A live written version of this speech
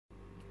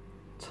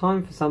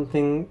Time for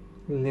something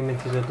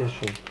limited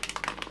edition.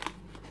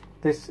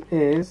 This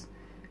is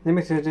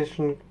limited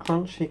edition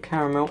crunchy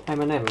caramel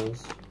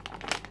M&Ms.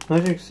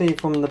 As you can see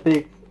from the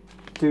big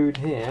dude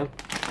here,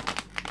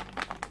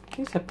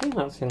 these have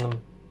peanuts in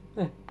them.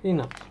 Yeah,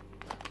 peanuts.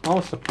 I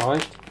was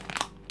surprised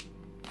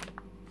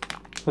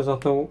because I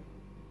thought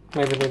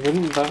maybe they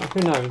wouldn't, but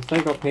who knows?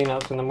 They got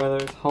peanuts in them, whether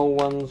it's whole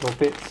ones or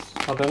bits,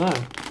 I don't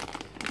know.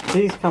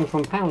 These come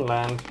from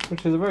Poundland,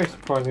 which is a very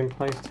surprising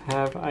place to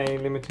have a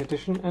limited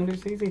edition, and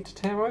it's easy to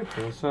tear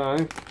open, so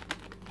if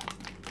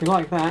you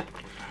like that.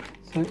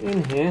 So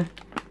in here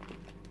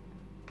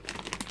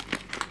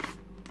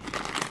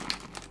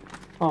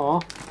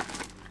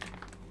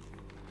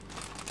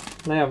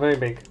they are very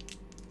big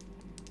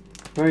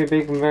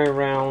and very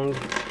round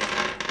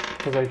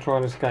as they try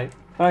to escape.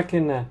 Back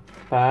in there,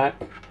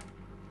 back,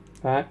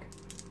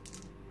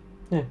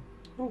 yeah,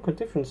 all got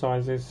different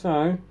sizes,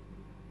 so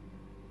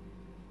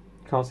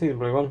can't see the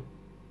blue one.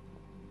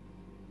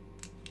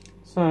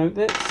 So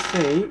let's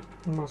see,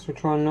 whilst we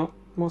try and not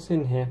what's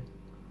in here.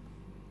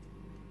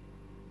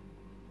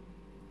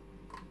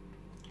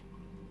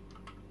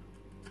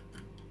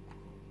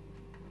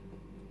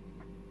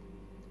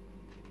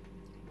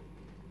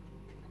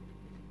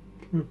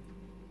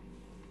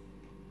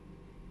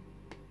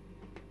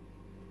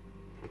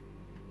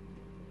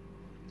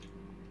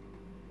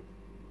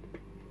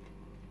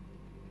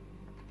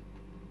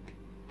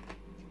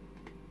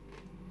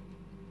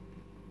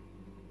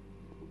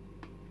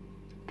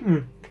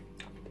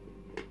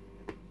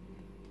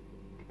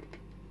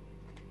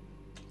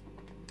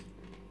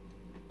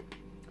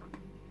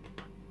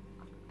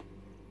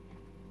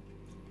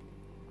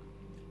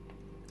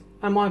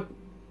 Am I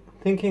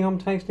thinking I'm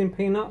tasting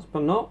peanuts,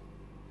 but not?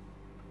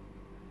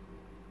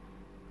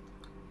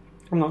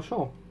 I'm not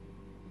sure.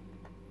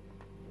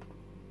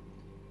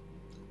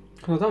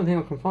 Because I don't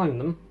think I can find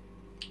them.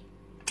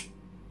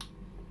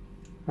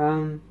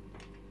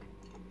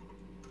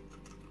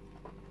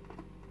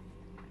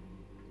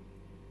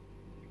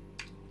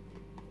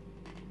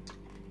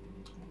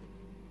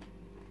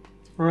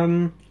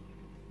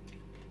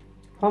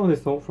 Hold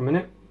this thought for a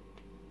minute.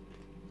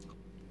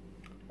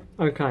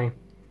 Okay.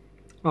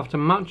 After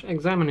much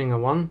examining of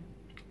one,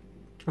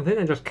 I think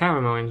they're just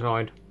caramel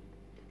inside.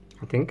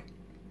 I think.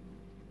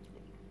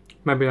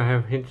 Maybe I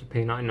have hints of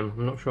peanut in them,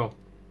 I'm not sure.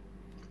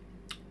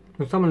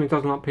 As someone who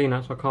doesn't like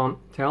peanuts, I can't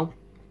tell.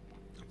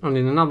 And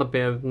in another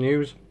bit of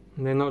news,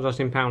 they're not just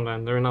in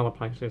Poundland, they're in other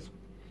places.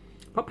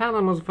 But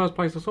Poundland was the first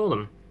place I saw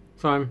them.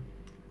 So,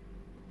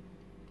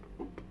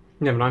 you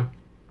never know.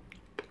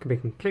 Could be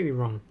completely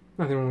wrong.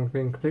 Nothing wrong with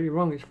being completely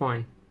wrong, it's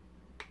fine.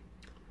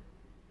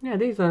 Yeah,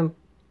 these are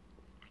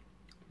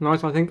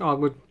nice. I think I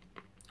would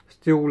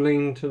still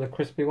lean to the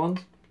crispy ones.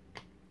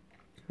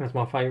 That's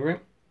my favourite.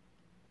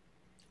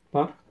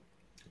 But,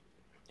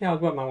 yeah,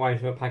 I'd work my way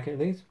through a packet of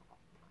these.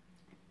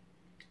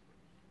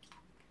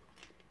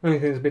 The only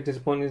thing that's a bit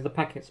disappointing is the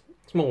packet's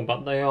small,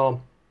 but they are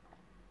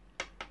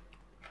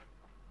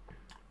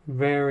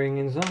varying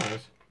in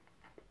size.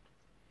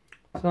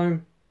 So,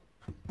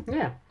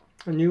 yeah,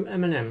 a new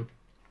M&M.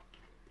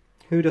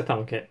 Who'd have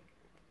thunk it?